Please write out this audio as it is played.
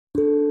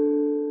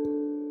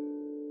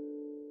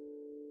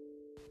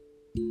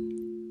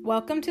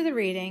Welcome to the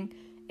reading,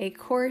 A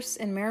Course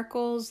in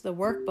Miracles, the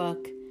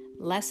Workbook,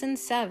 Lesson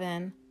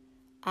 7,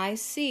 I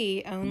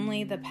See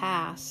Only the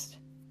Past.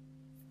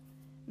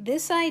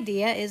 This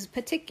idea is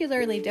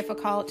particularly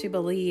difficult to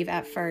believe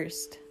at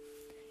first,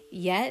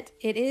 yet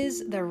it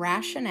is the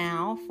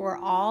rationale for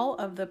all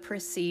of the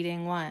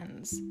preceding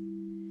ones.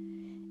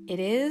 It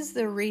is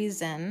the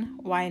reason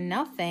why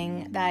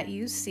nothing that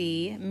you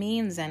see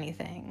means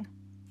anything.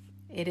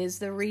 It is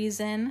the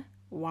reason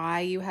why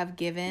you have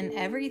given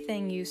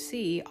everything you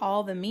see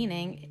all the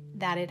meaning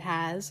that it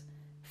has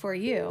for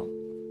you.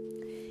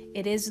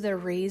 It is the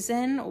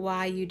reason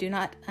why you do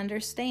not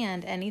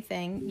understand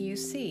anything you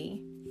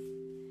see.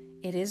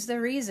 It is the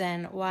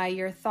reason why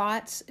your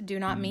thoughts do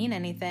not mean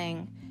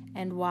anything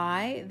and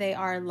why they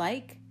are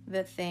like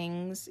the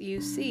things you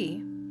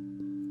see.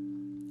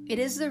 It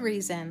is the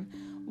reason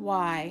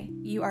why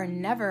you are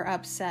never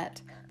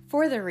upset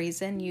for the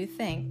reason you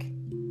think.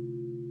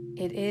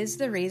 It is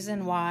the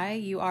reason why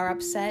you are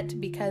upset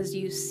because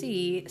you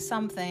see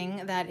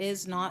something that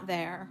is not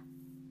there.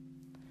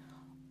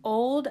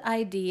 Old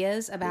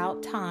ideas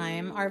about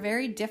time are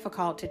very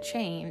difficult to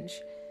change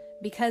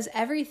because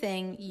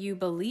everything you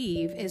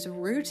believe is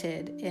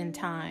rooted in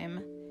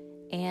time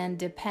and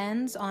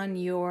depends on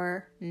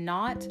your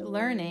not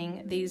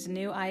learning these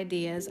new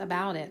ideas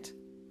about it.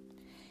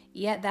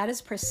 Yet that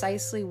is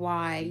precisely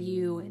why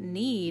you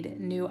need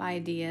new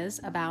ideas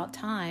about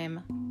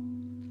time.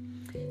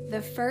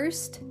 The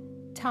first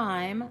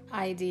time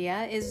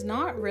idea is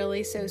not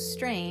really so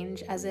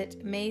strange as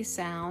it may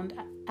sound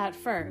at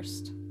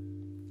first.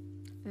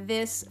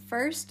 This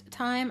first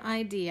time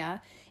idea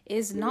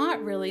is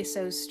not really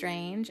so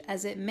strange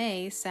as it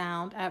may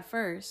sound at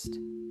first.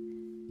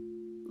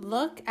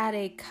 Look at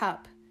a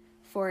cup,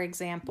 for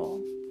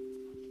example.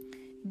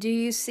 Do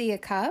you see a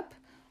cup,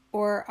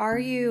 or are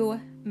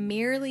you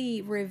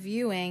merely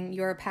reviewing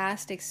your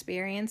past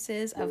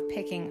experiences of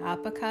picking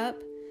up a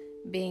cup,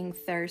 being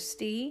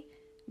thirsty,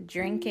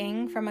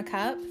 drinking from a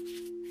cup,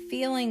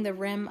 feeling the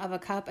rim of a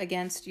cup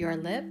against your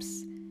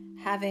lips,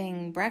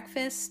 having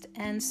breakfast,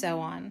 and so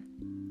on?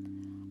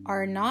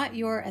 Are not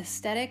your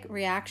aesthetic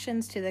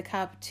reactions to the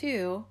cup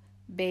too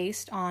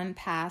based on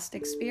past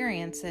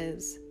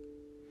experiences?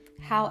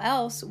 How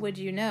else would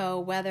you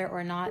know whether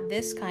or not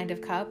this kind of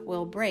cup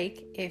will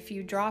break if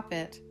you drop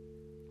it?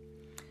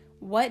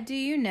 What do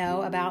you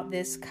know about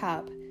this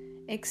cup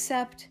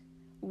except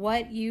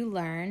what you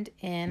learned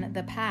in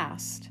the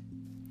past?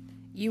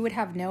 You would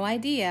have no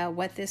idea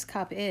what this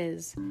cup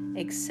is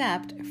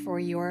except for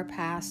your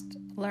past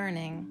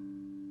learning.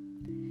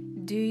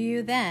 Do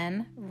you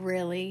then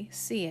really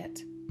see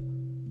it?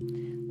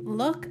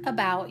 Look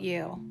about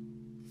you.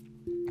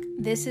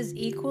 This is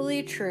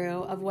equally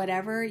true of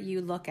whatever you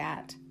look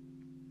at.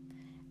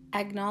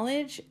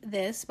 Acknowledge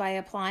this by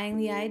applying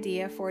the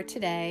idea for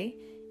today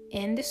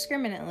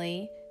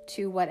indiscriminately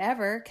to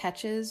whatever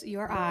catches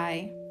your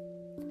eye.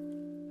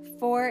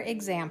 For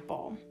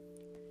example,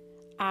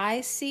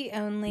 I see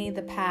only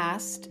the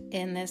past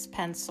in this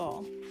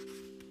pencil.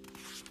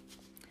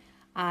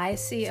 I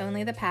see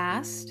only the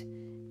past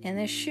in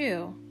this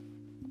shoe.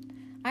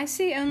 I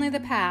see only the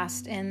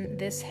past in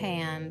this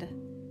hand.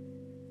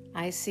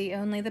 I see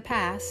only the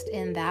past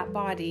in that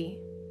body.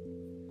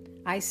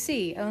 I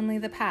see only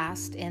the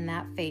past in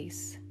that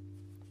face.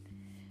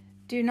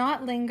 Do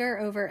not linger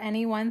over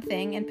any one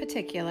thing in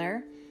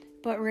particular,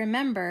 but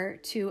remember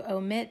to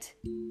omit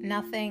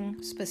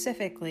nothing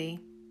specifically.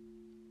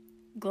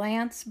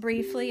 Glance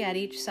briefly at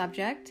each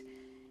subject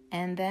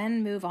and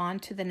then move on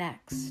to the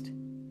next.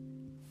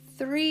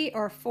 3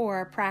 or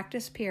 4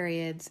 practice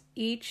periods,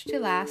 each to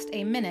last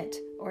a minute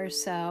or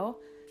so,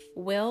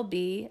 will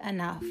be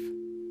enough.